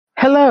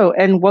Hello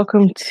and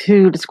welcome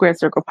to the Square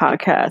Circle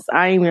podcast.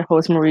 I am your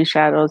host, Marie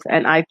Shadows,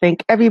 and I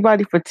thank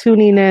everybody for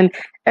tuning in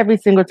every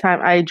single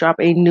time I drop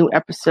a new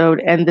episode.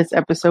 And this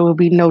episode will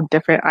be no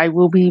different. I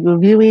will be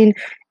reviewing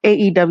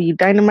AEW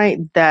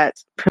Dynamite that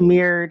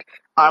premiered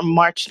on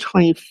March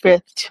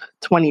 25th,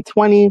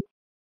 2020.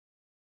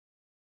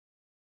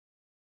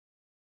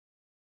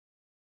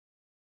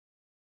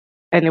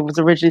 And it was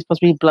originally supposed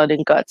to be Blood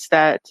and Guts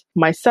that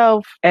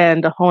myself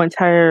and the whole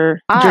entire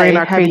during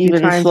our crazy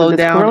times of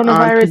this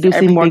coronavirus,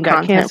 producing more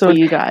content for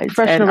you guys.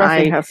 Professional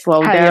wrestling has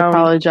slowed down. I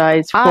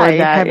apologize for that.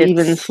 I have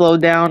even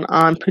slowed down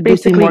on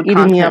producing more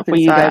content for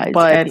you guys.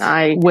 But and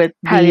I with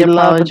the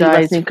love of the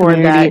wrestling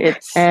community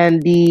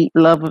and the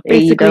love of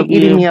basically AEW,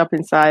 eating me up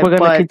inside. We're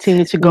going to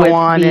continue to go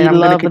on, and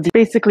I'm going to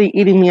basically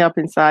eating me up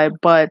inside.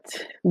 But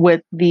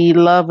with the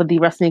love of the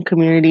wrestling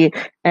community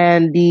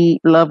and the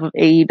love of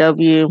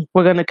AEW,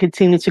 we're going to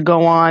continue to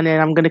go on, and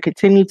I'm going to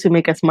continue to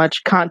make as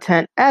much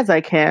content as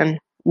I can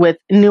with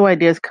new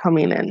ideas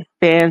coming in.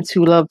 Fans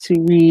who love to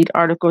read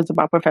articles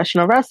about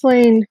professional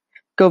wrestling,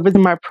 go visit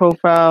my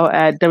profile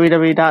at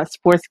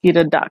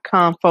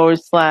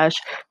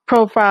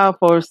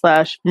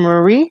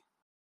www.sportskeeda.com/profile/Marie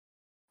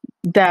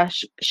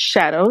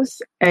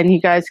shadows, and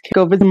you guys can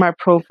go visit my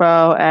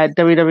profile at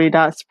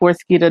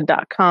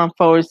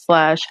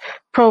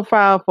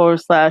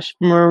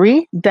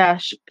www.sportskeeda.com/profile/Marie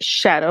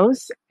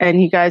shadows,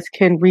 and you guys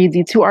can read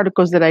the two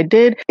articles that I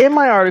did. In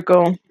my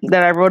article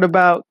that I wrote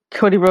about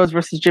Cody Rhodes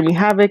versus Jimmy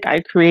Havoc,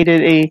 I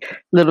created a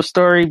little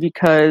story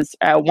because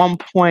at one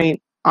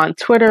point on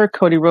Twitter,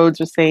 Cody Rhodes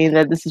was saying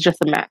that this is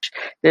just a match.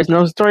 There's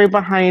no story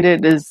behind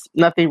it. There's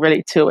nothing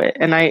really to it.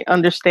 And I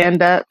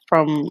understand that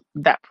from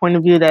that point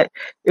of view, that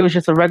it was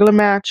just a regular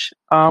match.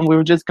 We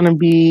were just going to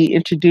be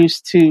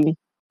introduced to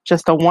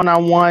just a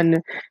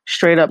one-on-one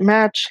straight up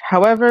match.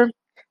 However,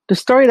 the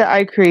story that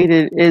I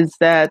created is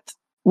that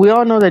we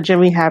all know that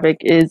Jimmy Havoc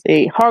is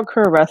a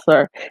hardcore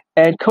wrestler,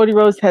 and Cody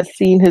Rhodes has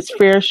seen his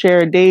fair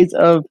share of days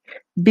of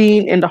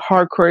being in the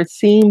hardcore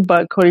scene,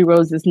 but Cody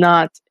Rhodes is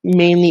not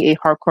mainly a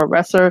hardcore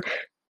wrestler,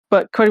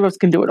 but Cody Rhodes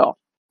can do it all.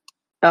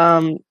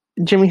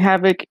 Jimmy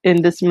Havoc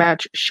in this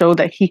match showed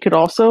that he could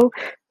also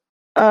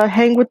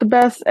hang with the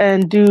best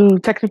and do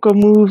technical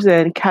moves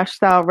and catch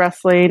style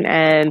wrestling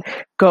and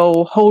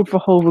go hold for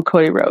hold with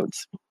Cody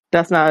Rhodes.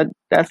 That's not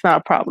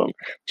a problem.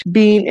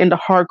 Being in the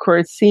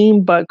hardcore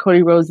scene, but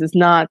Cody Rhodes is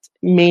not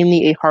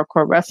mainly a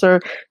hardcore wrestler,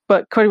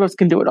 but Cody Rhodes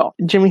can do it all.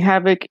 Jimmy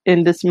Havoc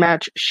in this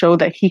match showed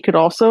that he could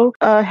also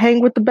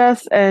hang with the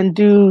best and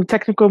do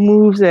technical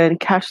moves and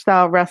catch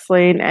style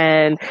wrestling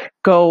and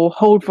go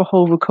hold for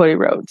hold with Cody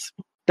Rhodes.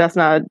 That's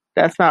not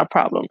a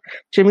problem.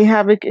 Jimmy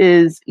Havoc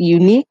is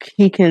unique.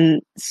 He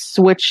can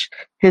switch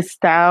his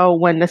style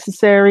when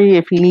necessary.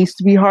 If he needs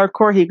to be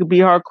hardcore, he could be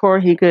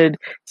hardcore. He could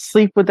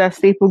sleep with that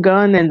staple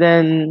gun and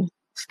then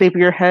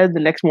staple your head the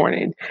next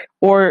morning.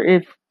 Or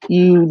if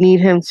you need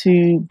him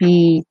to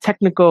be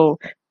technical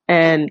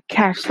and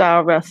catch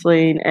style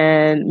wrestling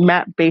and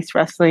mat-based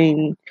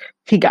wrestling,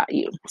 he got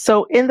you.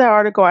 So in that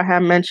article, I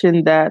have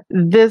mentioned that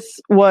this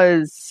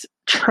was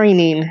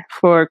training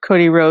for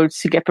Cody Rhodes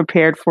to get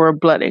prepared for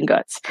Blood and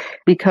Guts,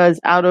 because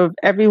out of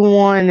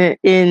everyone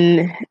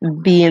in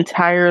the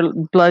entire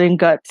Blood and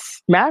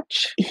Guts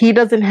match, he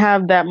doesn't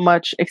have that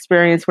much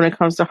experience when it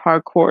comes to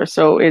hardcore,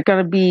 so it's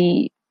going to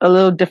be a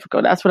little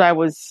difficult. That's what I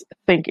was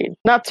thinking.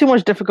 Not too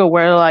much difficult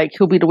where like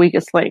he'll be the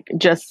weakest link,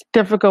 just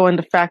difficult in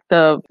the fact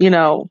of,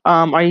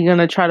 are you going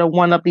to try to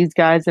one up these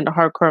guys in the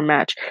hardcore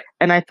match?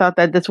 And I thought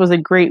that this was a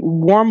great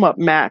warm-up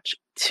match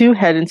to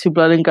head into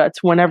Blood and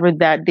Guts whenever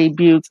that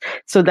debuts,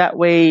 so that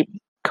way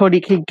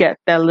Cody could get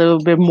that little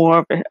bit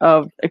more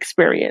of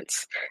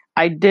experience.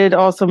 I did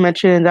also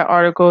mention in that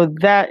article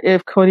that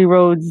if Cody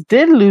Rhodes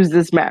did lose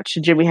this match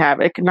to Jimmy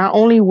Havoc, not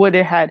only would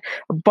it have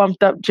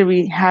bumped up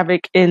Jimmy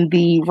Havoc in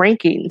the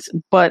rankings,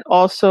 but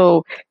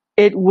also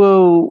it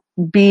will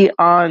be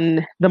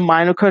on the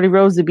mind of Cody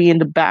Rhodes to be in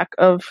the back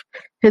of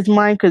his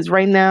mind, because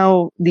right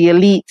now the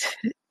Elite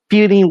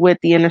feuding with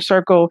the Inner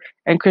Circle,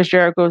 and Chris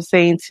Jericho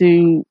saying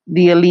to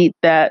the Elite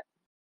that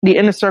the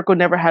Inner Circle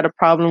never had a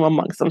problem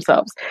amongst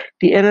themselves.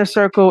 The Inner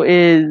Circle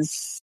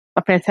is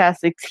a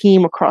fantastic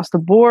team across the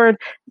board.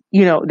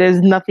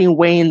 There's nothing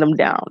weighing them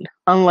down.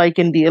 Unlike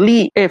in the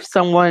Elite, if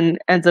someone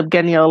ends up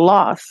getting a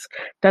loss,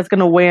 that's going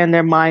to weigh on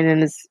their mind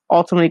and is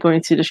ultimately going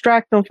to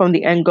distract them from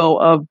the end goal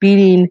of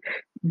beating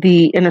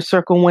the Inner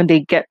Circle when they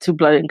get to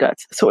Blood and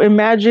Guts. So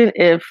imagine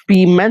if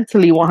be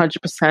mentally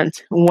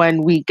 100%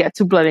 when we get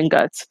to Blood and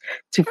Guts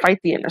to fight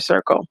the Inner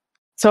Circle.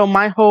 So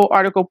my whole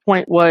article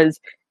point was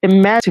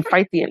imagine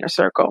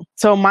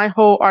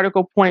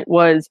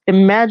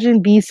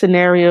these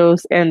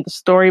scenarios and the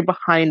story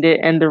behind it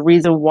and the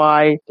reason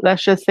why.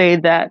 Let's just say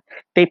that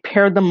they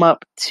paired them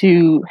up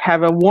to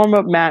have a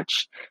warm-up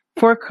match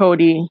for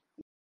Cody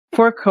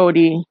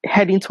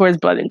heading towards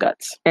Blood and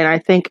Guts. And I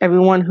think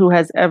everyone who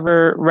has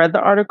ever read the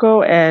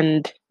article,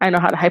 and I know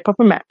how to hype up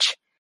a match.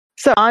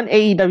 So on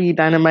AEW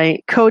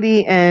Dynamite,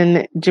 Cody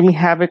and Jimmy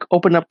Havoc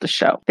open up the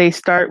show. They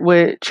start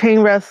with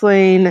chain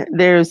wrestling.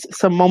 There's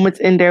some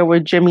moments in there where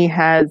Jimmy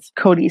has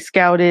Cody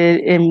scouted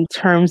in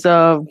terms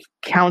of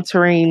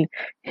countering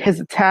his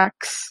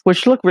attacks,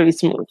 which look really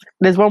smooth.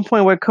 There's one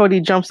point where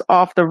Cody jumps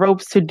off the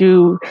ropes to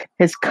do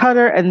his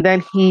cutter, and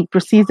then he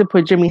proceeds to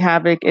put Jimmy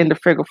Havoc in the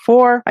figure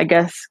four. I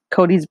guess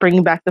Cody's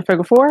bringing back the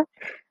figure four.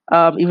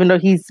 Even though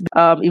he's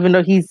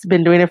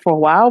been doing it for a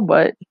while,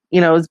 but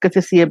it's good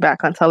to see it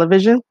back on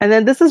television. And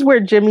then this is where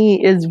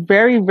Jimmy is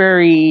very,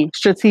 very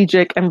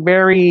strategic and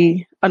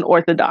very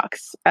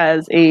unorthodox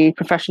as a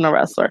professional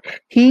wrestler.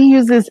 He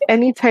uses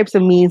any types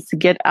of means to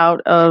get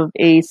out of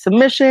a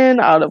submission,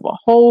 out of a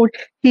hold.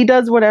 He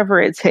does whatever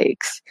it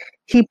takes.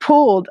 He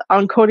pulled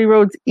on Cody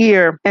Rhodes'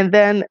 ear and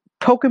then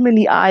poke him in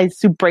the eyes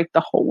to break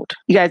the hold.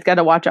 You guys got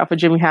to watch out for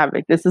Jimmy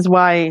Havoc. This is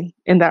why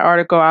in that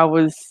article I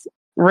was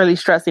really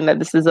stressing that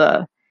this is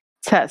a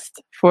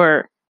test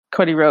for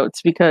Cody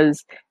Rhodes,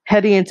 because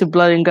heading into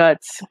blood and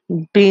guts,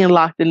 being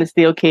locked in the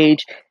steel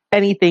cage,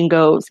 anything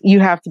goes. You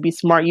have to be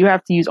smart. You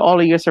have to use all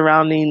of your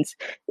surroundings.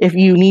 If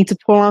you need to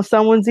pull on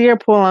someone's ear,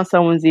 pull on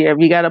someone's ear. If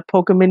you got to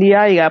poke them in the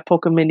eye, you got to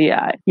poke them in the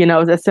eye.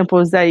 It's as simple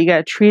as that. You got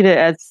to treat it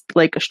as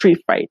like a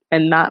street fight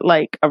and not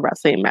like a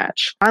wrestling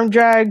match. Arm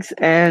drags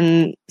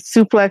and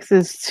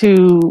suplexes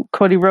to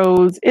Cody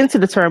Rhodes into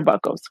the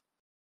turnbuckles.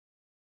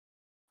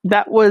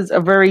 That was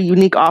a very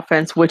unique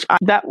offense, which I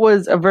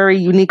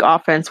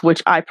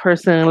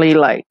personally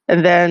like.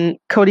 And then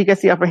Cody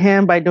gets the upper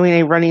hand by doing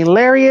a running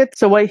lariat.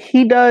 So what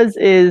he does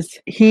is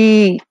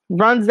he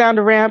runs down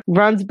the ramp,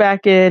 runs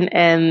back in,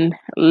 and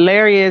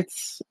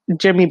lariats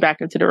Jimmy back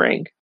into the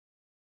ring.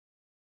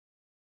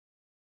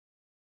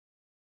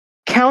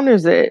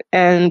 Counters it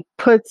and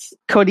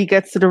Cody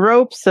gets to the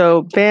rope.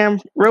 So bam,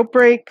 rope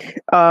break.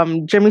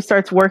 Jimmy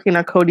starts working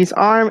on Cody's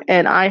arm,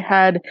 and I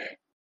had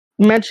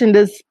mentioned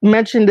this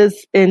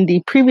in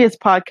the previous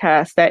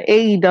podcast that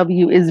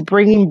AEW is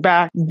bringing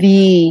back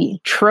the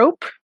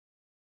trope.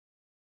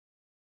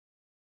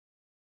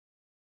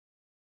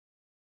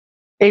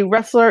 A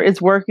wrestler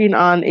is working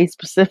on a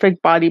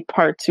specific body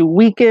part to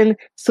weaken,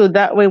 so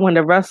that way when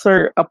the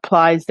wrestler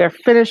applies their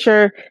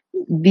finisher,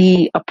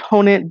 the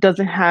opponent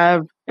doesn't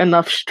have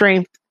enough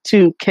strength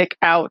to kick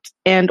out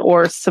and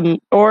or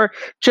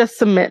just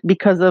submit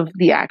because of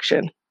the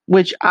action,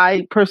 which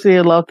I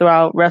personally love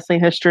throughout wrestling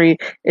history,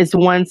 is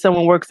when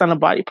someone works on a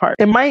body part.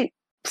 It might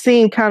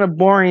seem kind of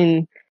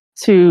boring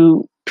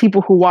to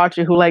people who watch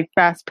it, who like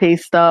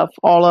fast-paced stuff,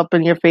 all up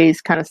in your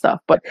face kind of stuff.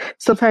 But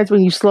sometimes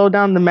when you slow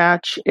down the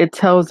match, it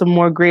tells a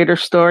more greater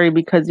story,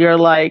 because you're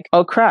like,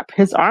 oh crap,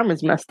 his arm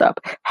is messed up.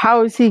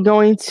 How is he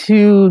going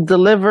to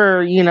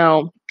deliver,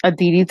 a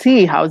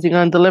DDT? How is he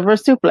going to deliver a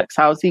suplex?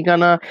 How is he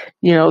going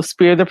to,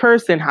 spear the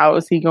person? How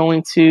is he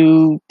going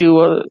to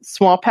do a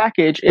small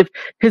package if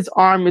his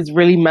arm is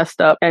really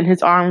messed up and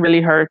his arm really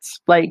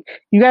hurts? Like,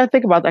 you got to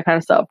think about that kind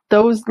of stuff.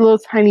 Those little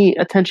tiny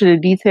attention to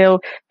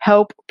detail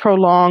help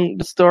prolong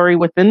the story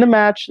within the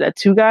match that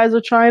two guys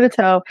are trying to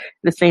tell.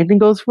 The same thing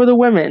goes for the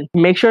women.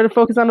 Make sure to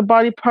focus on the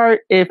body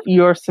part if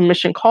your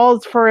submission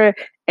calls for it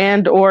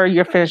and or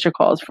your finisher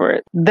calls for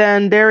it.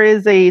 Then there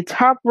is a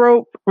top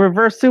rope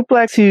reverse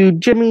suplex to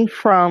Jimmy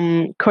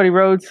from Cody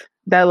Rhodes.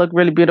 That looked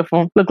really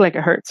beautiful. Looked like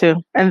it hurt too.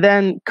 And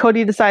then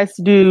Cody decides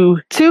to do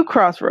 2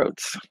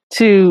 crossroads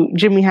to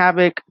Jimmy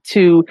Havoc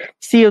to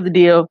seal the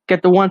deal,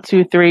 get the 1,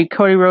 2, 3.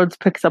 Cody Rhodes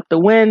picks up the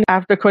win.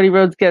 After Cody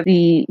Rhodes gets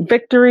the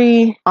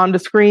victory, on the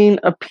screen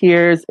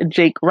appears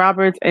Jake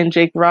Roberts, and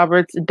Jake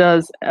Roberts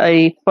does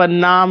a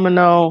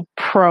phenomenal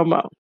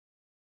promo.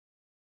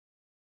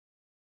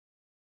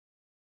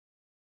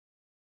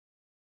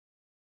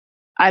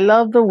 I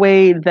love the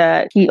way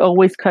that he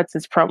always cuts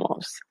his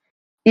promos.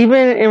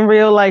 Even in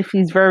real life,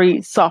 he's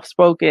very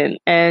soft-spoken,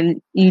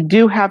 and you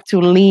do have to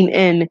lean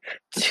in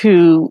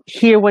to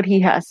hear what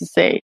he has to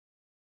say.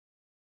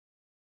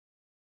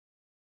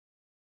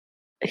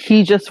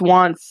 He just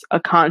wants a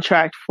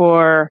contract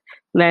for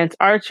Lance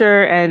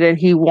Archer, and then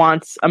he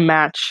wants a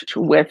match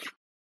with,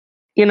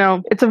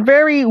 it's a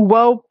very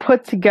well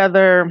put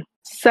together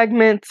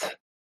segment.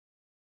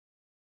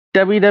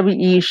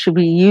 WWE should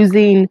be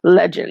using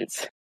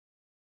legends.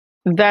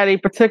 That a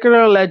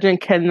particular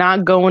legend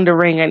cannot go in the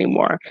ring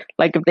anymore.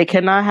 Like, if they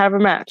cannot have a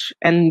match,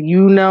 and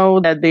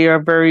that they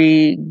are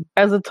very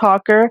as a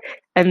talker,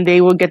 and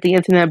they will get the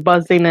internet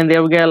buzzing, and they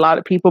will get a lot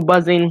of people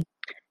buzzing,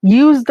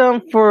 use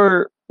them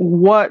for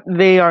what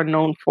they are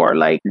known for.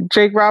 Like,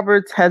 Jake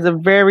Roberts has a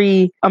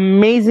very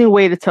amazing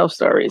way to tell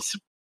stories.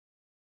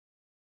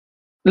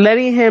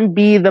 Letting him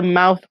be the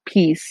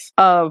mouthpiece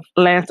of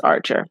Lance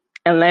Archer.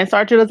 And Lance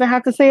Archer doesn't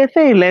have to say a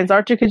thing. Lance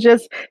Archer could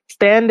just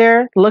stand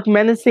there, look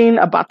menacing,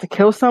 about to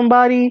kill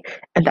somebody,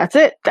 and that's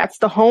it. That's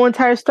the whole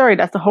entire story.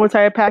 That's the whole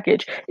entire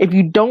package. If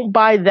you don't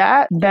buy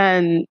that,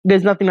 then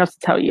there's nothing else to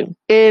tell you.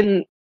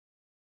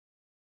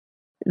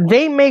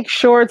 They make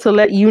sure to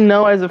let you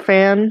know as a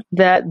fan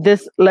that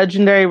this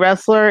legendary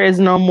wrestler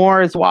is no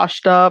more, is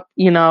washed up,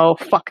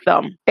 fuck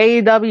them.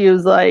 AEW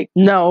is like,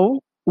 no,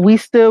 we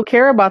still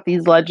care about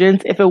these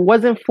legends. If it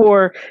wasn't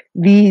for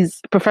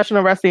these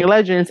professional wrestling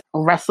legends,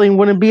 wrestling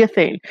wouldn't be a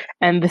thing.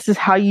 And this is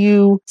how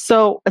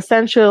so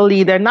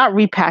essentially they're not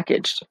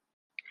repackaged.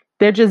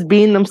 They're just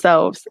being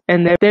themselves,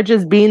 and they're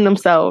just being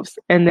themselves,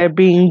 and they're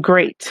being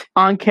great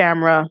on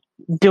camera,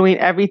 doing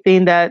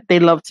everything that they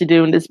love to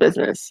do in this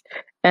business.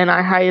 And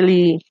I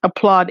highly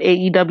applaud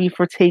AEW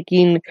for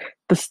taking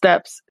the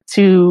steps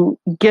to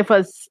give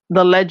us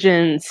the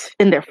legends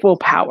in their full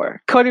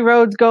power. Cody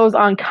Rhodes goes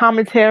on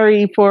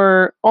commentary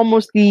for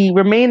almost the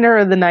remainder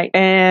of the night,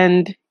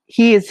 and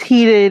he is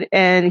heated,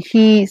 and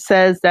he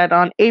says that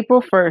on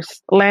April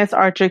 1st, Lance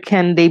Archer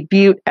can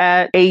debut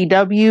at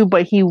AEW,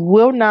 but he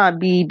will not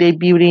be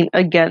debuting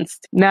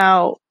against.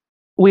 Now,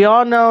 we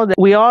all know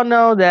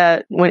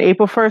that when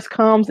April 1st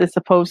comes, it's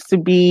supposed to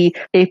be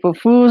April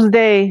Fool's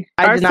Day.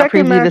 I did not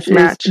preview this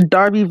match.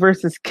 Darby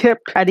versus Kip.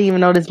 I didn't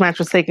even know this match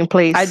was taking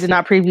place. I did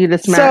not preview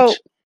this match.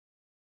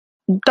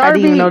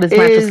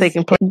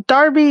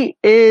 Darby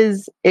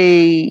is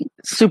a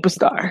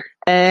superstar.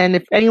 And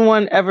if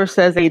anyone ever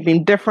says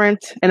anything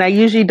different, and I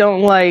usually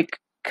don't like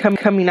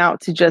coming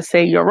out to just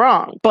say you're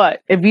wrong,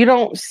 but if you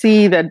don't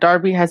see that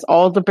Darby has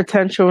all the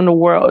potential in the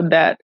world,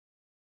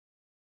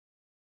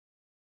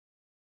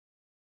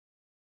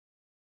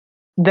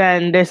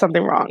 then there's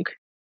something wrong.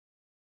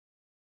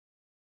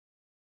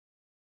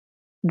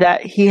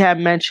 That he had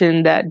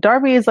mentioned that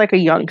Darby is like a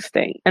young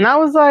Sting. And I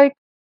was like,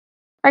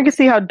 I can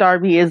see how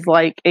Darby is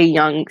like a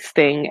young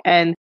Sting.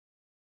 And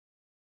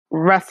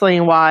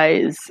wrestling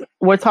wise,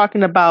 we're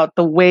talking about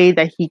the way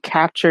that he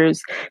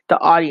captures the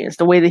audience,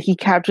 the way that he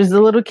captures the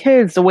little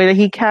kids, the way that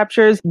he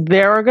captures,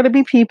 there are going to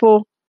be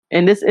people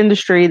in this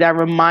industry that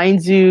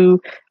reminds you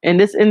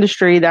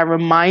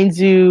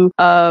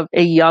of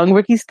a young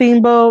Ricky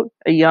Steamboat,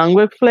 a young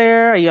Ric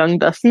Flair, a young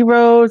Dusty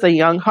Rhodes, a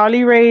young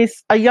Harley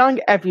Race, a young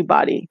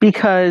everybody,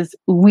 because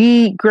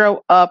we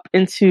grow up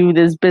into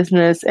this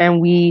business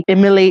and we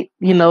emulate,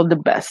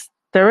 the best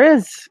there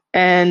is.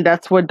 And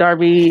that's what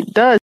Darby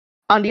does.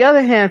 On the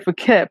other hand, for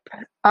Kip,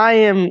 I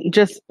am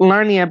just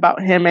learning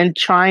about him and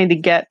trying to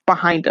get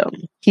behind him.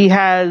 He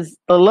has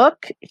the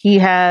look, he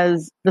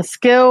has the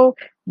skill,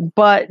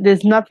 but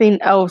there's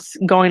nothing else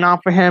going on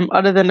for him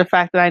other than the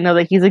fact that I know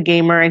that he's a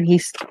gamer and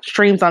he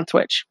streams on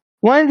Twitch.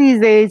 One of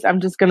these days,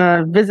 I'm just going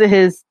to visit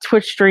his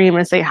Twitch stream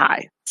and say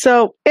hi.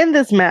 So in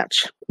this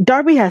match,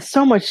 Darby has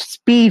so much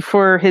speed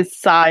for his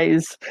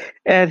size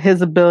and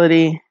his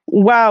ability.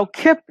 Wow,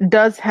 Kip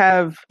does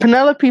have...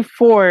 Penelope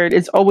Ford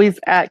is always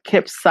at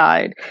Kip's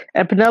side.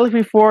 And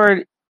Penelope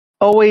Ford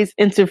always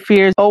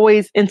interferes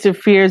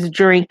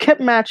during Kip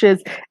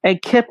matches,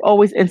 and Kip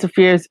always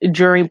interferes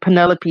during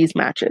Penelope's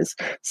matches.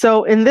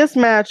 So in this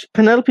match,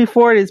 Penelope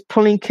Ford is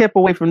pulling Kip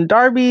away from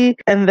Darby,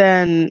 and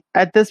then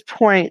at this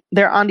point,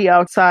 they're on the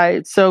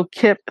outside. So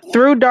Kip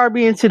threw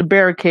Darby into the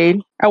barricade.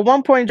 At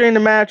one point during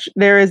the match,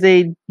 there is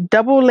a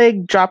double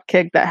leg drop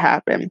kick that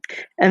happened.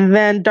 And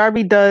then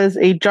Darby does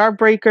a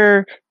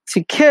jawbreaker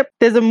to Kip.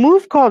 There's a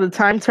move called a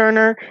time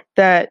turner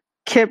that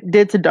Kip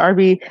did to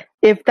Darby.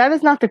 If that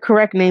is not the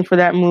correct name for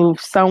that move,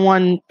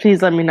 someone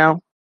please let me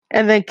know.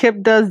 And then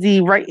Kip does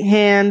the right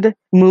hand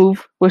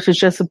move, which is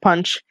just a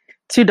punch,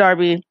 to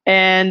Darby.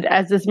 And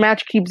as this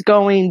match keeps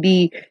going,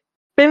 the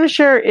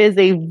finisher is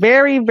a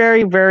very,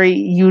 very, very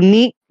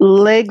unique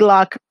leg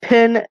lock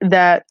pin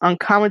that on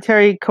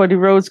commentary, Cody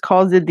Rhodes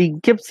calls it the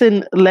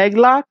Gibson leg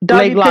lock.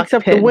 Darby picks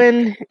up the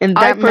win. And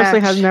I personally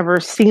have never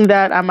seen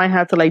that. I might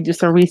have to do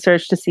some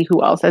research to see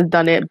who else has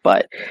done it.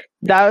 But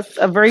that's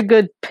a very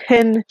good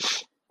pin.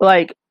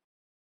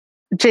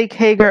 Jake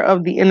Hager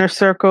of the Inner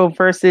Circle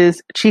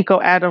versus Chico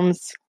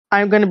Adams.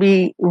 I'm going to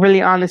be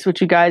really honest with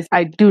you guys.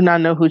 I do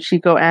not know who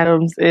Chico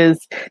Adams is.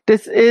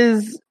 This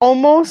is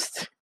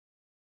almost...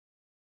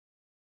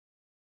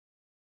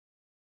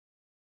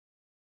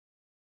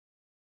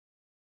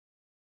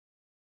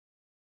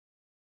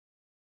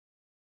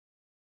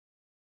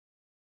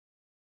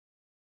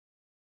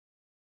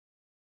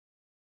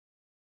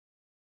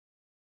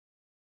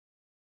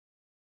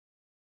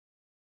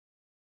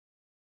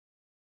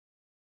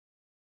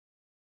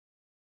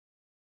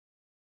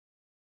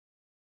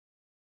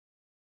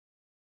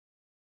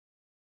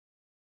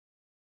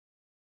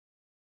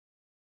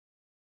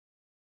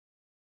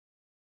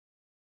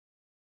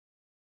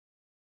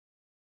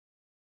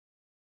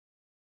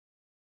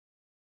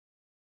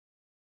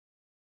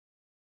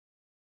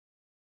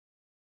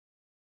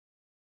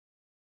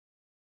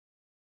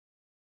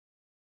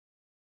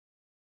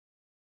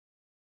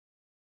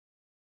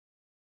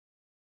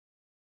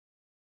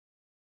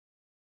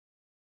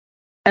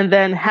 And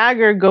then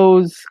Hager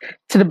goes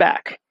to the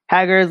back.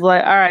 Hager is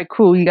like, all right,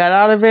 cool. You got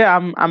out of it.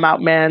 I'm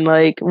out, man.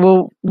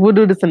 We'll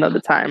do this another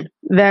time.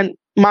 Then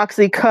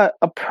Moxley cut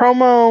a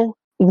promo.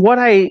 What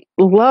I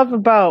love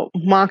about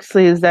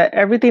Moxley is that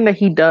everything that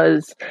he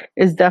does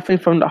is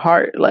definitely from the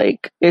heart.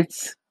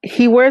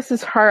 He wears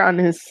his heart on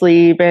his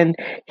sleeve, and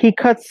he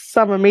cuts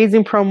some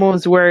amazing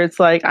promos where it's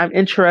like, I'm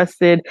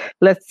interested.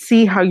 Let's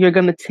see how you're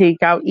going to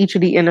take out each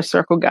of the Inner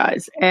Circle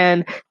guys.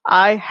 And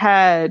I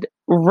had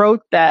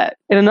wrote that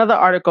in another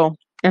article.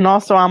 and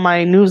also on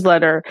my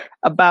newsletter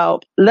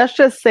about, let's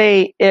just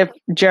say if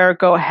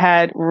Jericho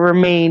had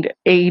remained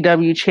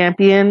AEW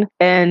champion,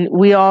 and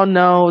we all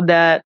know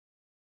that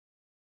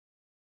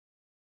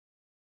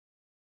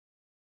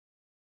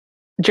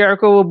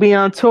Jericho will be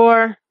on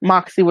tour.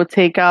 Moxley will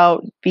take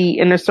out the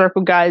Inner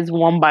Circle guys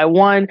one by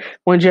one.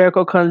 When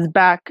Jericho comes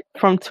back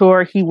from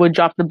tour, he would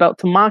drop the belt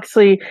to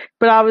Moxley.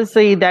 But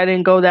obviously, that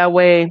didn't go that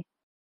way.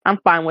 I'm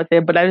fine with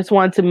it, but I just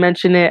wanted to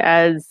mention it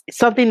as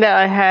something that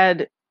I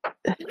had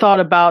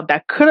thought about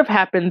that could have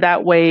happened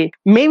that way.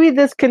 Maybe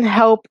this can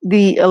help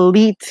the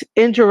Elite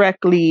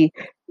indirectly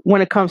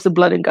when it comes to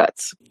Blood and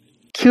Guts.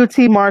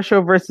 QT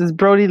Marshall versus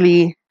Brody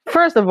Lee.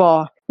 First of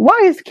all, why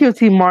is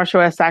QT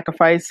Marshall a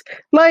sacrifice?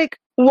 Like,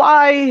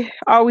 why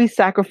are we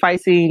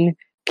sacrificing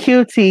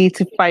QT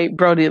to fight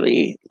Brody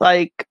Lee?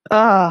 Like,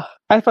 I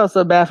felt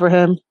so bad for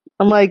him.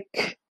 I'm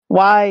like,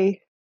 why?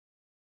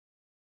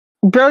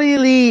 Brody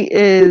Lee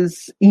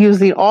is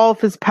using all of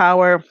his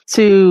power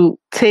to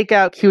take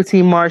out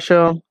QT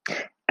Marshall.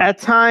 At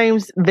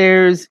times,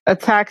 there's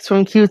attacks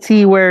from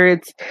QT where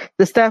it's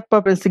the step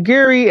up and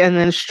Sagiri and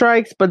then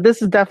strikes, but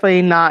this is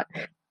definitely not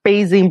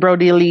phasing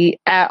Brody Lee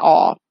at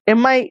all. It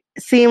might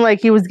seem like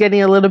he was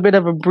getting a little bit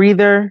of a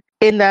breather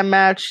in that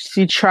match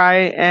to try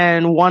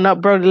and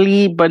one-up Brody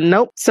Lee, but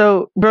nope.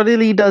 So Brody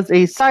Lee does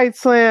a side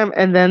slam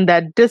and then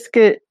that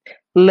discus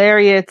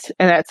lariat,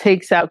 and that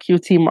takes out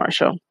QT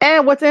Marshall.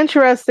 And what's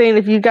interesting,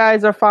 if you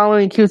guys are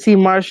following QT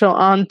Marshall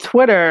on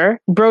Twitter,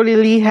 Brody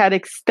Lee had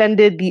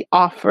extended the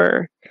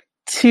offer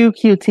to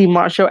QT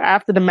Marshall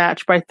after the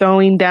match by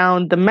throwing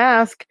down the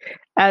mask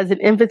as an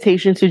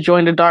invitation to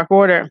join the Dark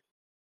Order.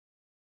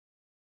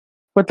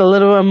 With a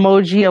little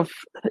emoji of,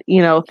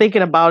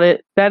 thinking about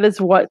it, that is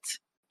what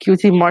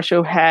QT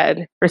Marshall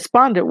had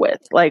responded with.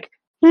 Like,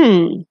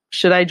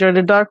 should I join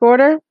the Dark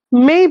Order?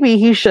 Maybe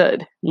he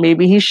should.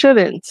 Maybe he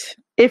shouldn't.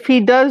 If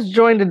he does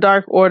join the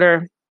Dark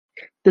Order,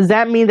 does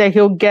that mean that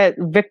he'll get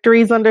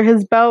victories under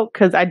his belt?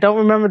 Because I don't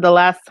remember the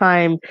last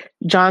time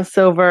John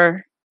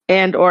Silver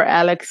and or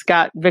Alex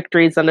got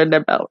victories under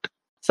their belt.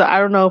 So I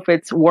don't know if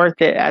it's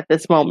worth it at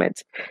this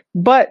moment.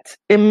 But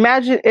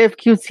imagine if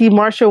QT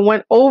Marshall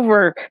went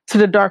over to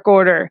the Dark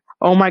Order.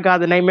 Oh my God,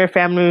 the Nightmare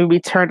Family would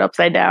be turned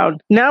upside down.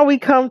 Now we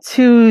come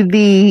to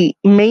the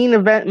main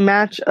event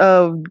match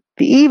of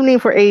the evening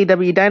for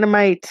AEW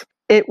Dynamite.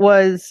 It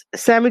was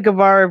Sammy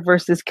Guevara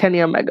versus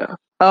Kenny Omega.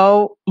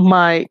 Oh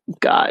my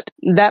God.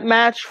 That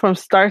match from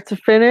start to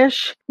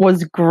finish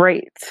was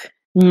great.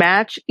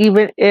 Match,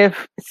 even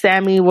if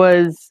Sammy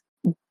was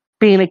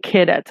being a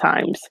kid at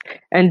times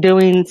and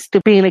doing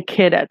stupid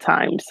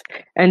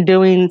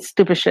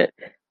shit.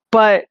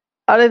 But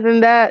other than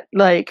that,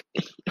 like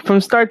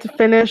from start to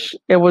finish,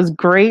 it was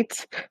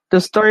great. The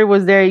story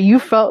was there. You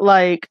felt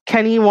like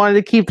Kenny wanted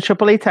to keep the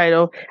AAA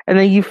title, and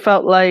then you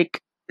felt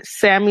like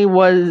Sammy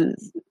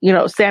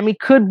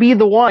could be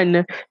the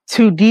one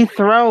to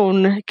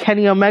dethrone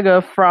Kenny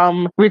Omega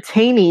from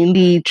retaining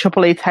the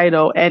AAA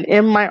title. And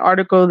in my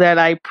article that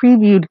I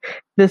previewed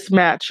this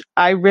match,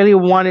 I really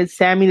wanted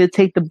Sammy to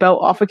take the belt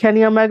off of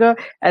Kenny Omega,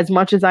 as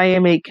much as I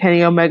am a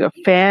Kenny Omega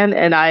fan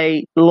and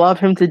I love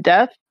him to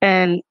death.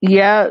 And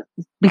yeah,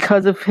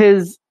 because of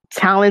his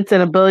talents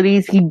and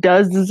abilities, he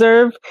does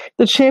deserve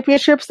the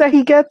championships that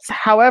he gets.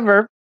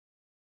 However,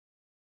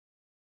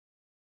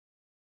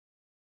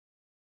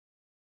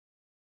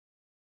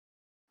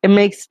 it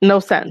makes no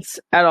sense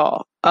at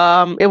all.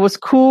 It was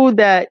cool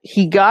that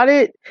he got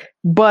it,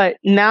 but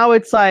now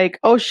it's like,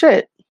 oh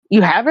shit,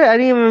 you have it? I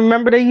didn't even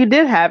remember that you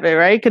did have it,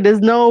 right? Because there's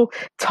no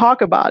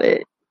talk about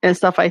it and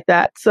stuff like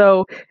that.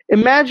 So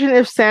imagine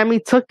if Sammy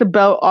took the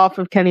belt off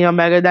of Kenny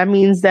Omega. That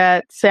means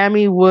that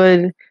Sammy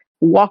would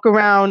walk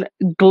around,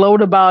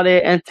 gloat about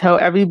it, and tell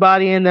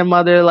everybody and their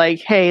mother,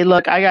 like, hey,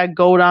 look, I got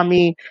gold on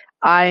me.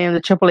 I am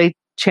the AAA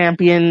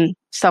champion,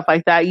 stuff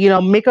like that.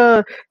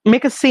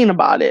 Make a scene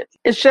about it.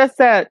 It's just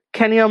that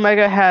Kenny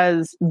Omega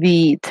has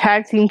the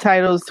tag team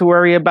titles to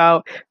worry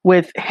about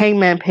with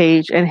Hangman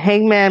Page, and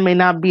Hangman may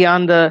not be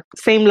on the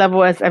same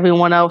level as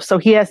everyone else, so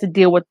he has to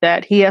deal with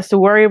that. He has to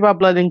worry about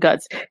Blood and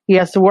Guts. He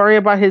has to worry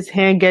about his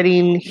hand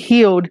getting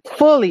healed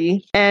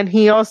fully, and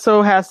he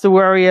also has to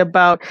worry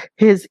about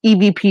his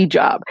EVP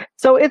job.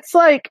 So it's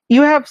like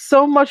you have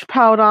so much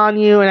power on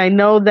you, and I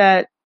know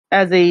that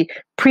as a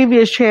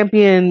previous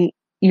champion,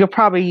 you're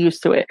probably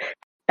used to it.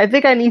 I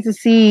think I need to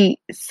see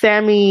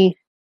Sammy.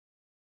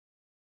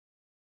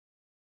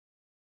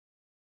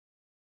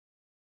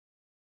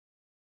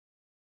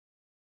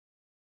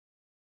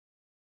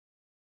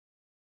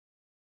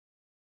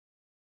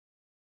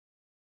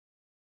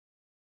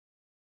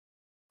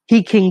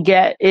 He can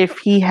get if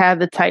he had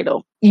the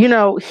title.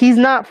 He's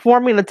not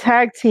forming a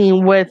tag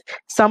team with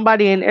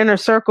somebody in Inner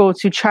Circle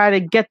to try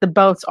to get the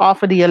belts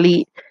off of the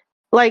Elite.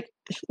 Like,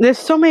 there's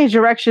so many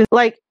directions.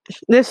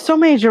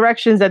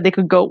 That they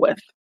could go with.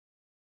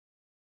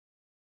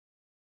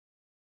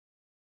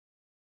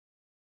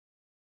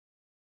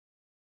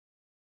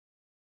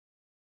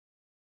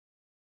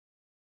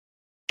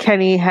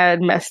 Kenny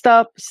had messed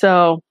up,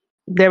 so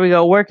there we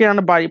go, working on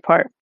the body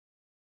part.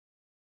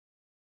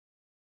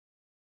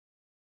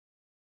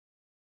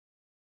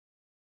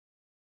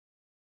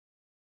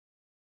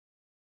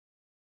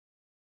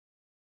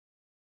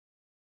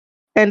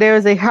 and there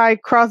is a high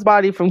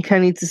crossbody from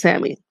Kenny to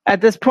Sammy.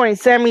 At this point,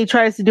 Sammy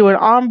tries to do an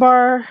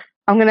armbar.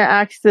 I'm going to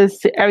ask this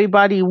to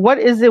everybody. What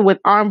is it with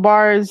arm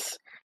bars?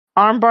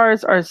 Arm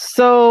bars are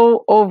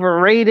so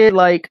overrated.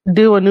 Like,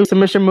 do a new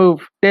submission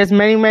move. There's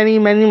many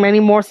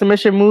more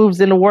submission moves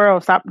in the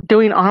world. Stop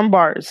doing arm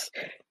bars.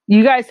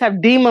 You guys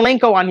have Dean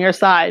Malenko on your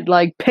side.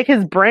 Like, pick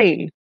his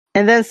brain.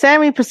 And then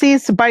Sammy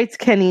proceeds to bite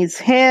Kenny's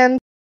hand.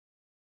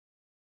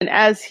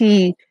 And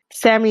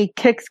Sammy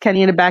kicks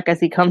Kenny in the back as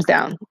he comes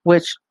down,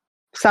 which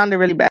sounded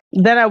really bad.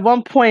 Then at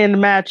one point in the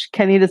match,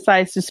 Kenny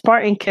decides to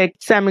Spartan kick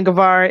Sammy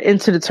Guevara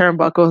into the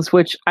turnbuckles,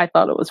 which I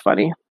thought it was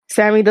funny.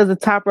 Sammy does a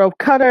top rope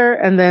cutter,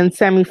 and then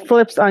Sammy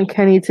flips on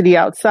Kenny to the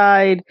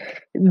outside.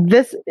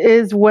 This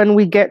is when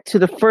we get to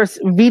the first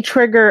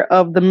V-trigger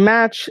of the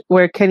match,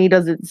 where Kenny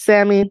does it to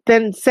Sammy.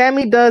 Then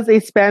Sammy does a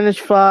Spanish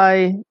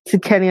fly to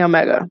Kenny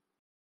Omega.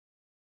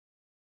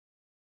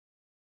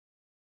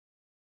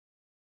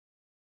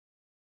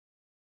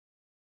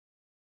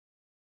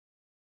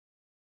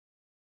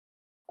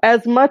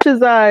 As much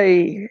as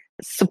I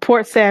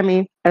support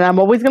Sammy, and I'm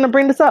always going to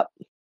bring this up,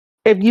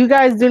 if you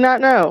guys do not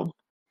know,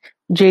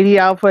 JD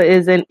Alpha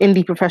is an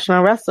indie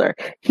professional wrestler.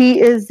 He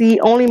is the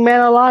only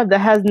man alive that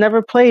has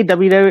never played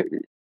WWE.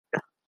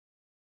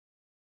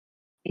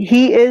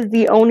 He is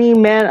the only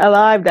man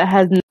alive that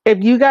has.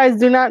 If you guys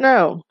do not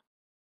know,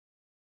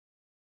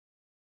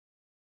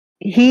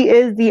 he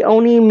is the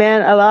only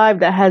man alive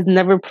that has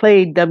never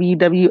played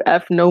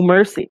WWF No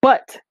Mercy.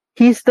 But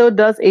he still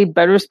does a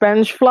better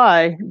Spanish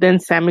fly than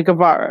Sammy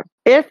Guevara.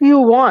 If you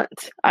want,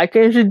 I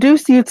can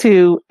introduce you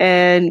to,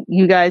 and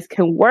you guys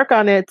can work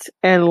on it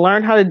and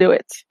learn how to do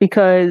it,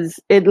 because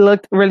it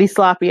looked really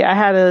sloppy. I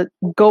had to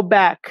go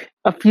back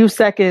a few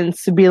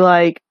seconds to be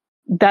like,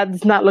 that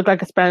does not look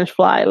like a Spanish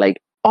fly.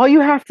 Like, all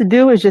you have to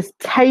do is just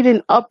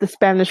tighten up the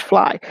Spanish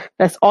fly.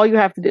 That's all you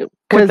have to do.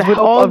 Because with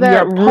all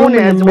that room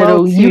in the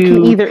middle, you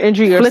can either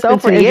injure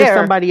yourself or injure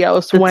somebody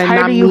else. The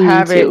tighter you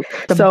have it,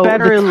 the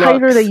better it looks. The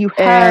tighter that you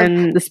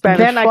have the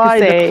Spanish fly,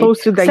 the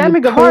closer that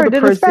you pull the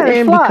person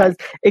in, because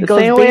it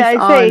goes based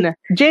on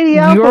JD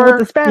Alpha with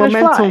the Spanish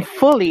momentum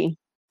fully.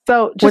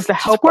 So just with the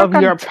help of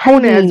your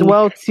opponent as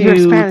well to your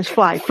Spanish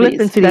fly, flip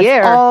into the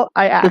air. All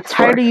I ask. The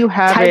tighter you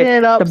have tighten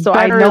it up, so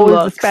I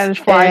know it's the Spanish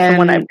fly. And so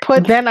when I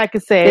put, then I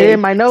can say in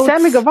my notes,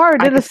 Sammy Guevara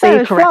did the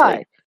Spanish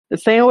fly. The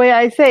same way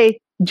I say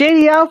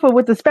JD Alpha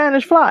with the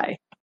Spanish fly.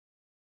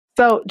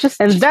 So just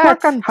that's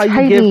work on how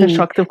you give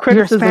constructive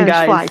criticism,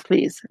 guys. Fly,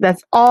 please.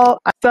 That's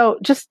all. So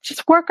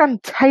just work on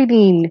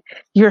tightening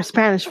your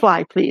Spanish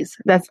fly, please.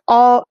 That's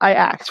all I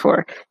ask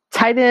for.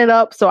 Tighten it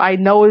up so I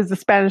know it's the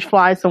Spanish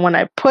fly. So when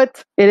I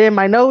put it in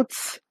my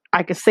notes,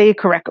 I can say it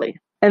correctly.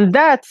 And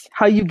that's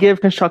how you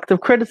give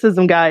constructive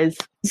criticism, guys.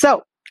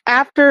 So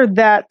after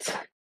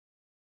that,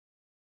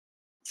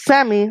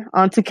 Sammy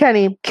onto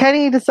Kenny.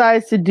 Kenny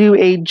decides to do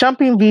a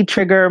jumping V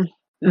trigger.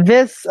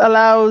 This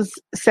allows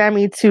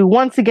Sammy to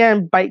once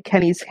again bite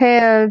Kenny's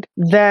hand.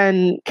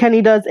 Then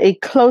Kenny does a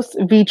close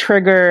V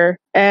trigger,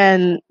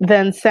 and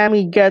then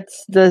Sammy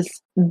gets this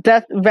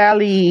Death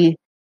Valley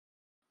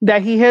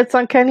that he hits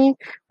on Kenny,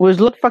 which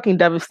looked fucking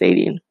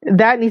devastating.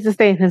 That needs to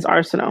stay in his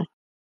arsenal.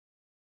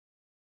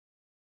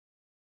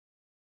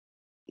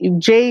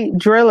 Jay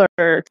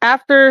Driller,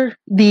 after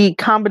the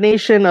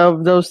combination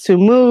of those two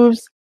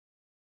moves,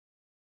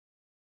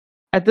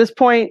 at this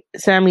point,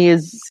 Sammy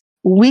is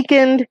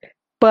weakened,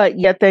 but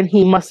yet then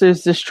he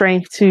musters the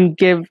strength to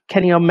give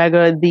Kenny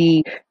Omega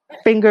the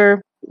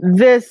finger.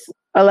 This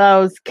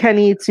allows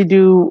Kenny to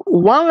do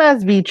one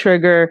last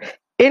V-trigger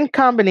in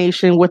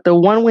combination with the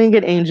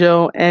one-winged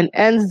angel and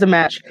ends the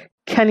match.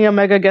 Kenny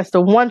Omega gets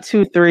the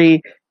 1-2-3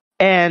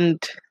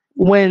 and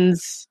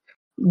wins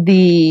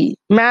the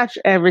match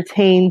and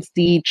retains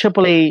the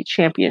AAA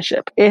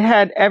championship. It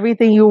had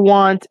everything you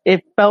want.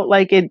 It felt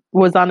like it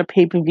was on a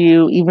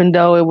pay-per-view, even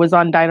though it was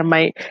on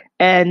Dynamite.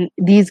 And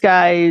these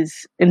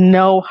guys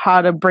know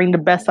how to bring the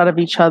best out of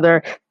each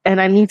other.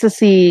 And I need to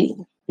see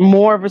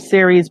more of a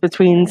series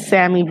between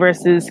Sammy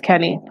versus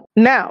Kenny.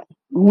 Now,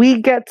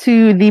 we get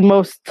to the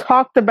most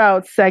talked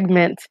about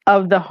segment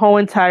of the whole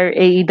entire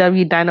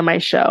AEW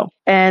Dynamite show.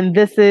 And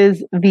this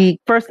is the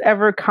first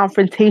ever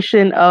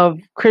confrontation of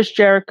Chris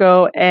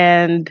Jericho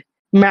and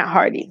Matt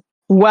Hardy.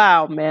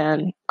 Wow,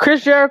 man.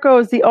 Chris Jericho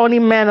is the only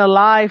man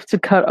alive to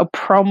cut a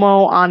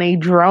promo on a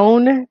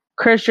drone.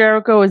 Chris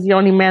Jericho is the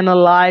only man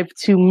alive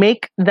to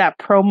make that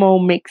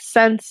promo make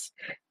sense.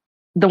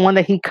 The one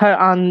that he cut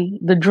on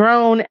the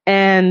drone,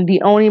 and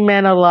the only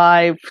man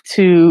alive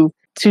to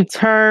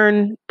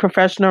turn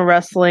professional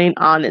wrestling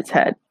on its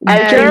head.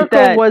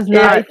 Jericho was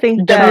not. I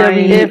think that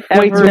if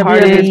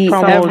WWE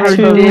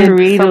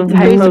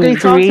ever did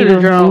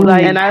creative drone,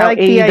 and I like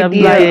the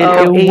idea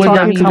of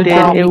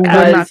AEW it would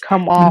not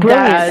come off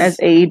as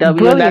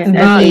AEW. That's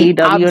not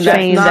AEW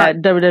saying that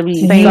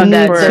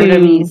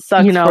WWE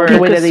sucks for the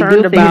way that they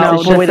do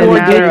things. The way that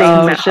they do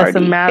things. It's just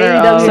a matter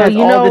of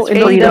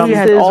AEW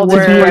has all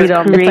the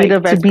freedom,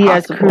 creative to be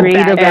as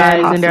creative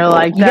guys, and they're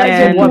like, you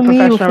guys want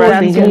professional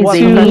wrestling, you want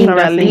professional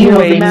wrestling.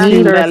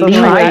 They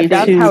try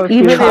to,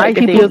 even if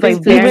people feels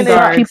like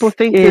Vanguard people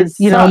think is,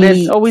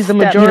 there's always a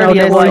majority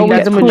of like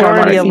that's a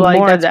majority of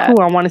like that's cool.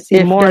 I want to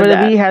see more of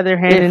that. If WWE had their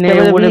hand in it,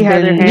 it would have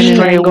been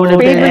strangled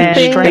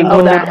and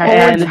strangled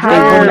and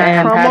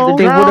entire promo.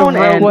 They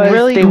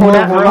would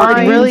have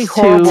wrote really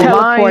horrible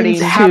lines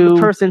to have the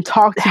person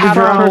talk to the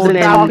drone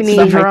and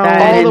stuff like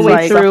that all the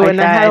way through.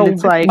 And I had to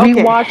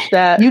rewatch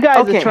that. You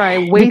guys are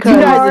trying way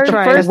too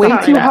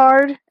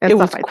hard. It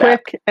was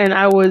quick, and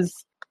I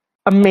was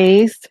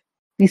amazed.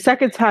 The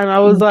second time, I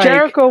was like,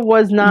 Jericho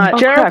was not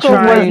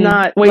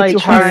way too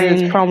hard in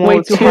his promo.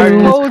 Way too hard in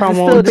his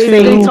promo.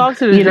 They talked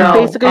to the drone.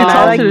 Basically,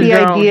 I like the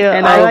idea,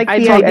 and I like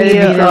the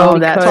idea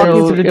of that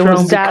talking to the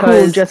drone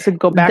because just to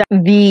go back,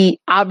 the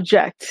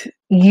object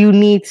you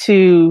need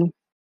to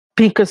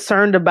be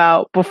concerned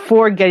about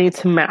before getting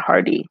to Matt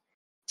Hardy.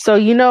 So,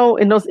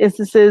 in those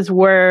instances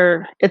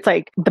where it's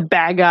like the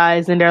bad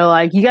guys and they're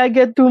like, you got to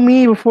get through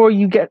me before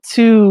you get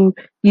to,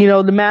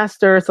 the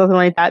master or something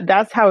like that.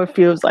 That's how it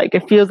feels like.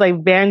 It feels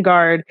like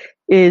Vanguard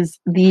is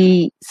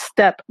the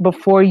step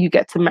before you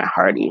get to Matt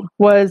Hardy.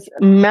 Was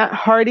Matt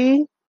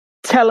Hardy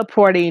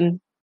teleporting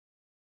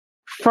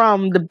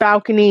from the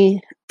balcony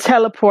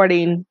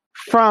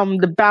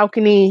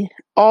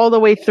all the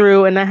way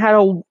through, and I had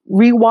to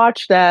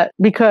rewatch that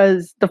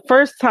because the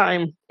first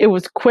time it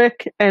was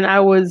quick and I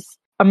was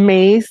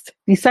amazed.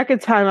 The second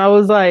time I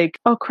was like,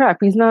 oh crap,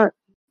 he's not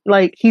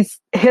like his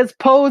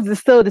pose is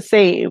still the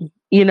same.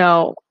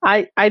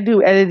 I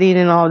do editing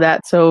and all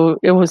that, so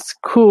it was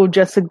cool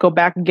just to go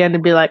back again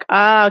and be like,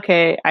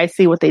 okay, I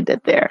see what they did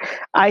there.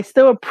 I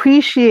still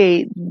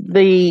appreciate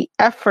the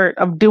effort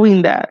of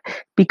doing that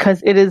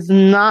because it is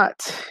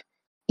not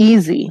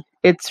easy.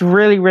 It's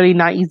really, really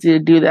not easy to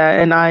do that.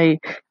 And I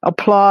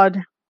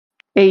applaud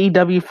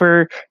AEW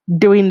for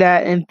doing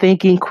that and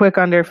thinking quick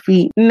on their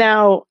feet.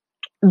 Now,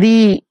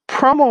 the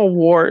promo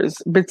wars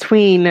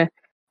between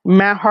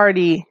Matt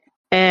Hardy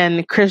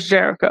and Chris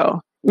Jericho.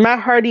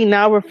 Matt Hardy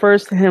now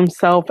refers to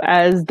himself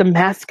as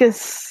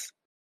Damascus.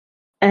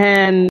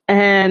 And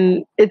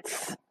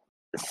it's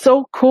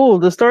so cool.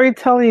 The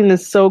storytelling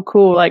is so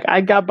cool. Like,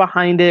 I got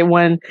behind it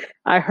when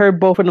I heard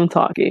both of them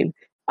talking.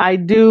 I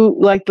do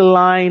like the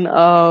line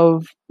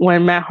of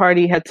when Matt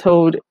Hardy had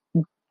told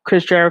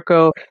Chris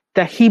Jericho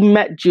that he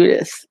met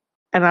Judas.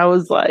 And I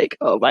was like,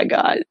 oh my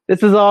God,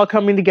 this is all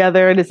coming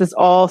together. This is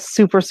all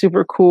super,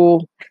 super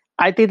cool.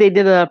 I think they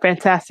did a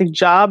fantastic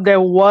job. There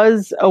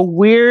was a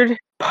weird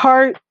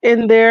part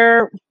in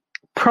their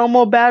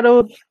promo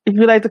battle, if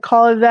you like to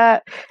call it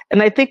that.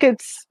 And I think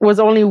it was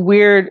only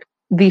weird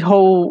the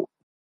whole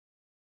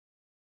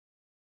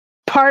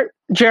part.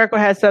 Jericho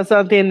had said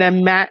something that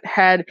Matt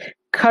had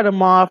cut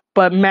him off,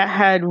 but Matt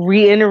had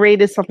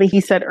reiterated something he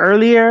said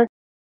earlier.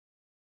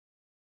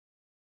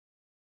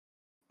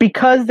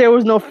 Because there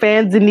was no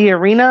fans in the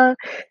arena,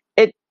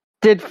 it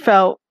did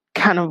felt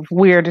kind of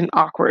weird and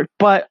awkward.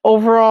 But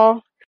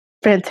overall,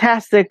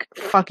 fantastic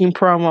fucking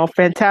promo,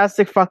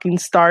 fantastic fucking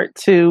start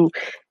to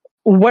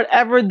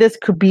whatever this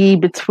could be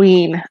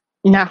between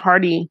Matt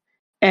Hardy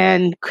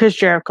and Chris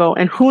Jericho.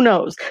 And who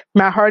knows,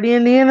 Matt Hardy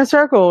in the Inner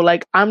Circle.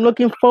 Like, I'm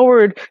looking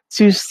forward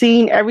to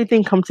seeing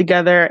everything come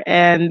together.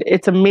 And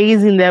it's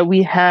amazing that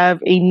we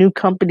have a new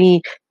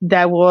company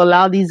that will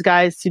allow these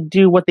guys to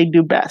do what they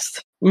do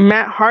best.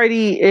 Matt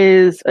Hardy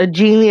is a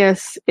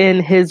genius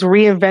in his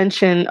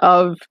reinvention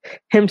of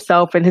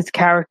himself and his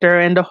character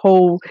and the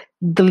whole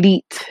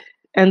delete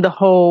and the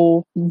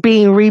whole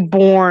being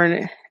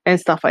reborn and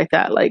stuff like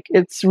that. Like,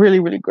 it's really,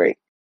 really great.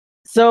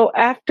 So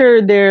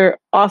after their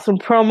awesome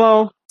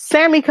promo,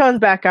 Sammy comes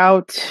back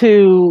out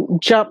to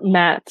jump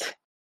Matt.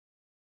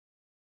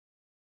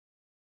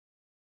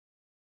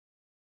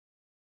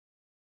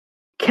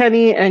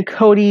 Kenny and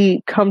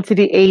Cody come to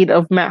the aid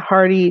of Matt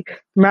Hardy.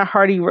 Matt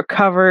Hardy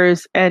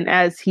recovers, and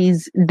as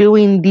he's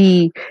doing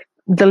the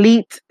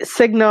delete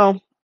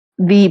signal,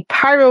 the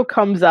pyro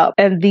comes up,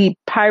 and the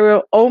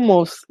pyro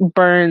almost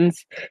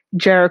burns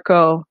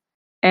Jericho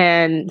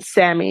and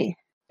Sammy.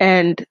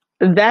 And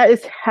that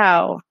is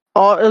how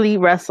All Elite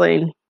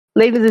Wrestling.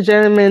 Ladies and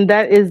gentlemen,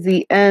 that is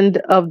the end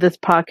of this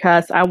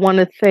podcast. I want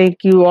to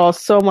thank you all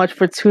so much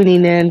for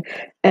tuning in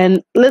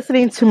and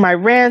listening to my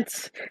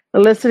rants,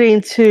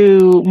 listening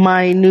to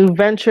my new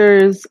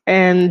ventures,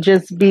 and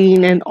just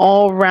being an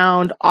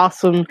all-round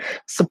awesome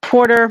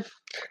supporter.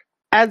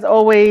 As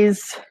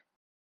always,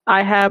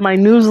 I have my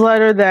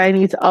newsletter that I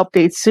need to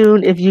update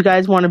soon. If you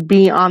guys want to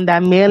be on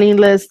that mailing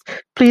list,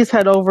 please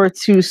head over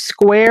to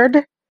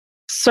Squared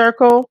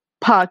Circle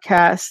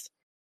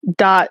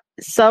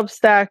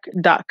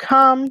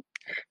Podcast.substack.com.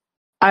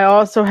 I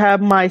also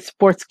have my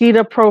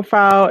Sportskeeda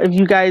profile. If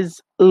you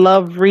guys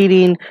love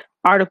reading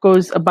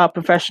articles about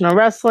professional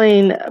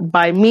wrestling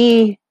by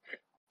me,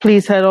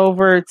 please head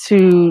over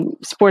to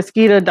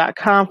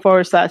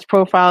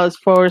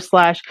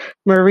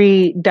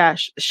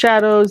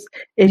sportskeeda.com/profiles/Marie-Shadows.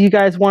 If you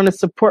guys want to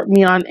support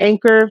me on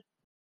Anchor,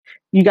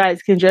 you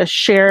guys can just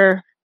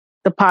share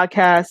the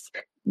podcast.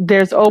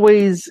 There's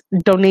always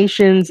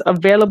donations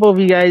available if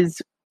you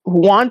guys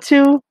want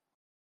to.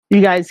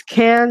 You guys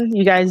can.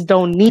 You guys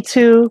don't need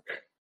to.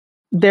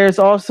 there's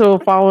also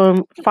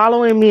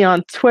following me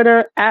on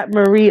Twitter at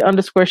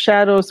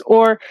Marie_Shadows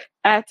or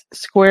at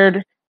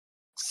Squared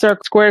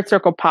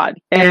Circle Pod.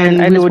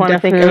 And I just want to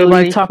thank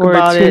everybody for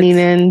tuning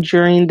in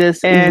during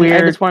this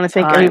weird I just want to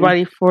thank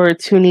everybody for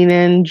tuning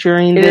in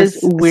during this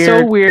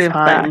weird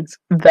time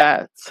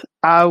that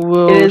I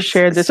will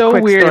share this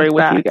quick story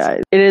with you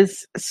guys. It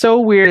is so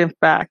weird, in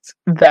fact,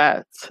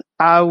 that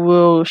I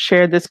will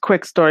share this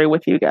quick story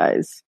with you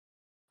guys.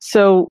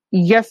 So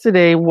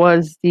yesterday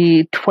was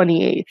the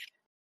 28th.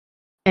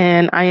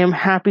 And I am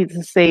happy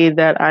to say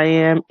that I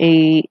am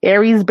a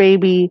Aries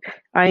baby.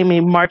 I am a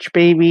March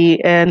baby,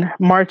 and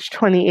March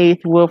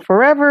 28th will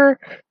forever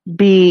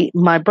be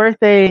my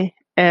birthday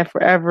and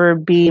forever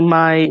be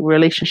my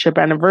relationship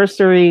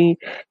anniversary.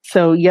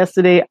 So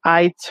yesterday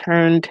I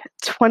turned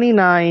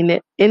 29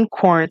 in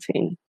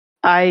quarantine.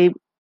 I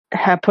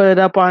have put it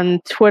up on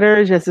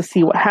Twitter just to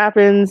see what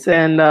happens.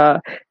 And,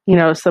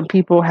 some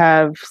people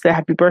have said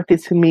happy birthday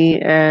to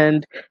me,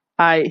 and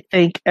I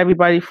thank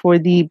everybody for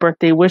the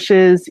birthday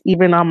wishes,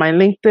 even on my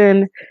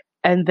LinkedIn.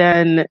 And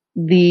then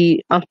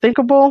the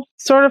unthinkable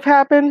sort of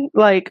happened.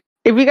 Like,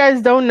 if you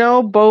guys don't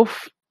know,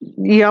 both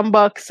Young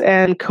Bucks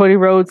and Cody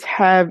Rhodes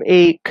have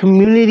a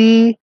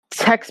community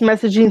text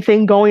messaging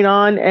thing going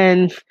on.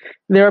 And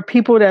there are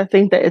people that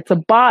think that it's a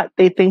bot.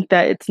 They think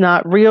that it's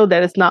not real,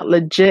 that it's not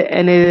legit,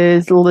 and it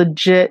is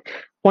legit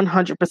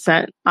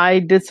 100%. I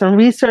did some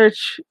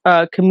research.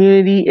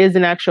 Community is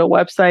an actual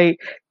website.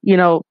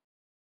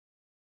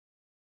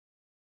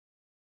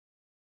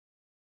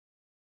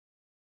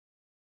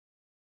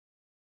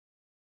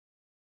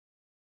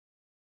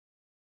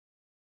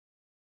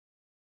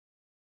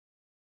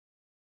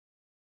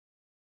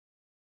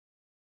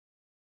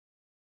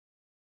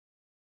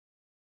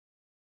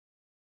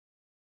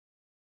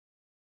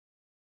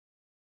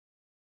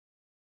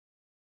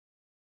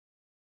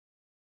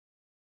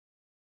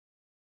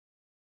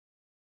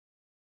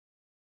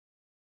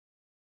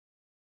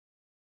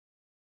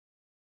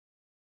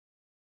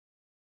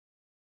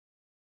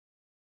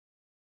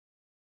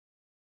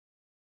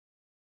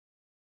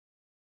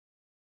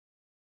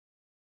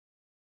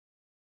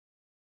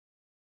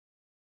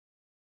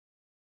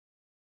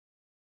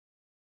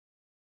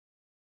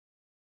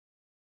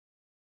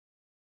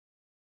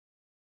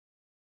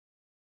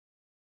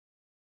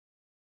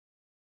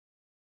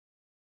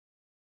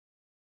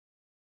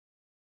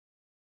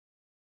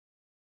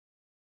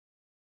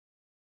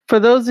 For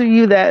those of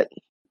you that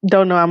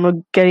don't know,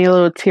 I'm getting a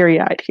little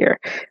teary-eyed here.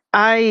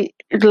 I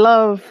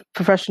love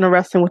professional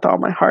wrestling with all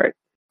my heart.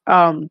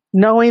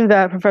 Knowing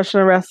that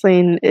professional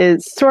wrestling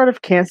is sort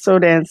of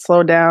canceled and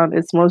slowed down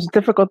is the most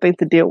difficult thing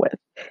to deal with.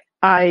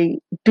 I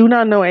do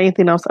not know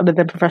anything else other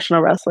than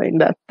professional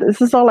wrestling.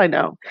 This is all I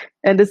know.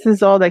 And this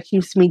is all that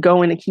keeps me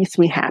going and keeps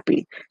me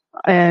happy.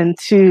 And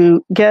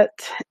to get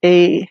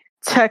a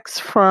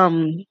text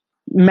from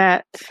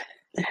Matt,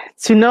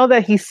 to know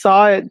that he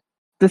saw it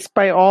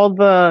despite all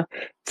the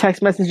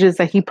text messages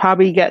that he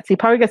probably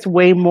gets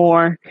way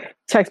more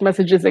text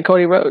messages than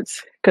Cody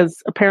Rhodes,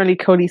 because apparently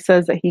Cody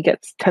says that he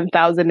gets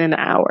 10,000 an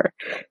hour.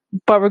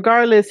 But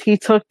regardless, he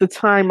took the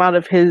time out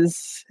of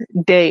his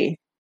day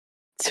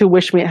to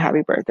wish me a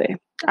happy birthday.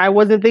 I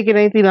wasn't thinking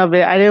anything of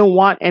it. I didn't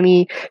want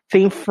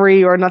anything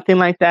free or nothing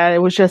like that.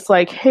 It was just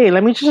like, hey,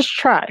 let me just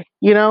try,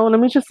 let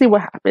me just see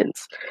what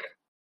happens.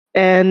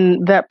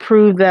 And that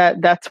proved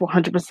that that's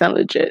 100%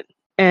 legit.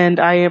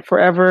 And I am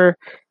forever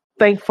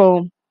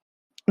thankful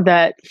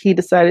that he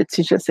decided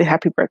to just say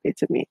happy birthday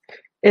to me.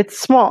 It's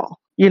small,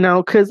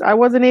 because I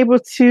wasn't able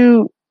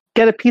to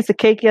get a piece of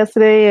cake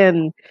yesterday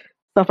and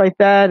stuff like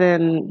that.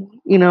 And,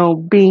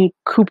 being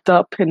cooped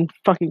up in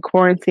fucking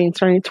quarantine,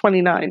 turning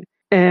 29.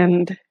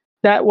 And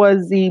that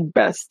was the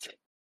best.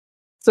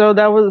 So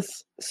that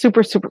was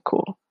super, super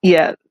cool.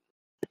 Yeah.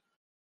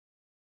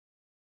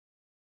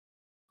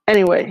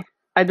 Anyway,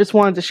 I just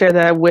wanted to share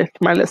that with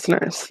my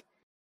listeners.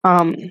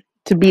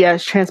 To be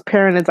as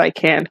transparent as I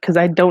can, because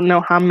I don't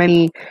know how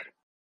many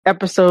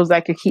episodes I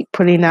could keep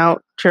putting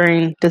out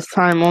during this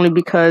time, only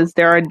because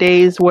there are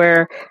days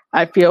where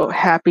I feel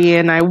happy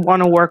and I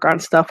want to work on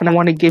stuff and I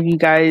want to give you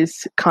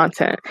guys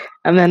content.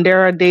 And then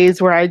there are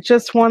days where I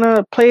just want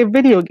to play a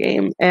video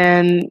game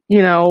and,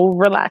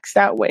 relax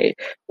that way.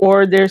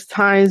 Or there's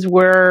times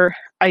where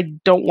I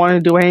don't want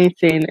to do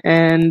anything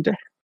and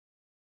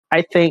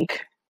I think,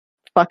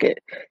 fuck it.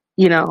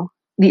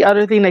 The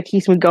other thing that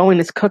keeps me going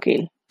is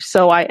cooking.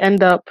 So I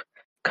end up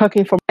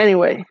cooking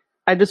anyway.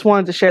 I just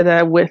wanted to share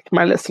that with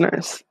my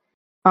listeners.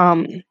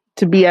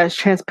 To be as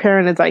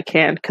transparent as I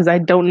can, because I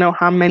don't know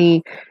how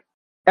many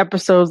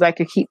episodes I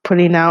could keep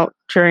putting out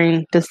during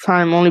this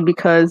time, only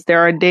because there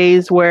are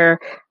days where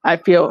I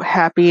feel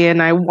happy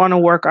and I want to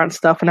work on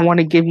stuff and I want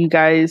to give you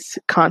guys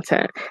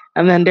content.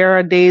 And then there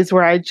are days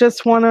where I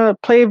just want to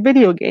play a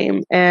video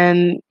game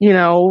and,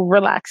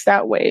 relax that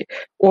way.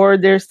 Or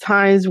there's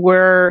times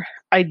where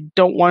I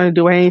don't want to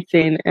do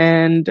anything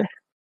and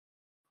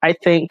I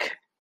think,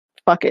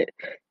 fuck it.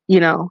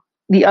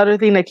 The other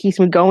thing that keeps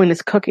me going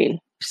is cooking.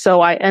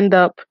 So I end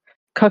up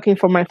cooking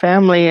for my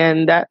family,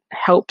 and that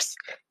helps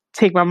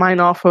take my mind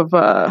off of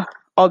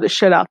all this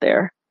shit out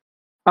there.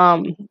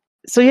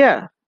 So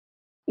yeah,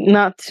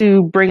 not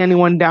to bring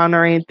anyone down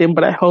or anything,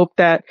 but I hope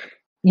that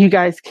you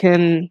guys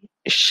can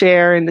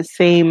share in the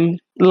same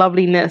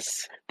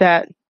loveliness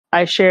that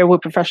I share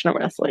with professional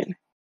wrestling.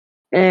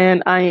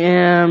 And I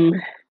am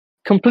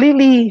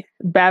completely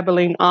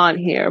babbling on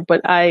here,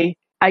 but I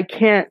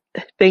can't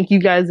thank you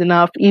guys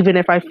enough, even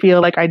if I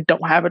feel like I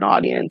don't have an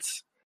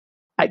audience.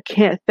 I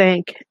can't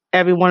thank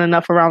everyone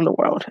enough around the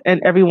world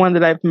and everyone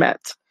that I've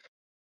met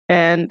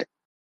and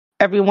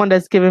everyone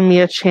that's given me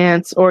a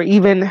chance or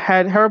even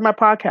had heard my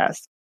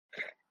podcast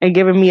and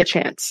given me a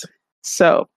chance. So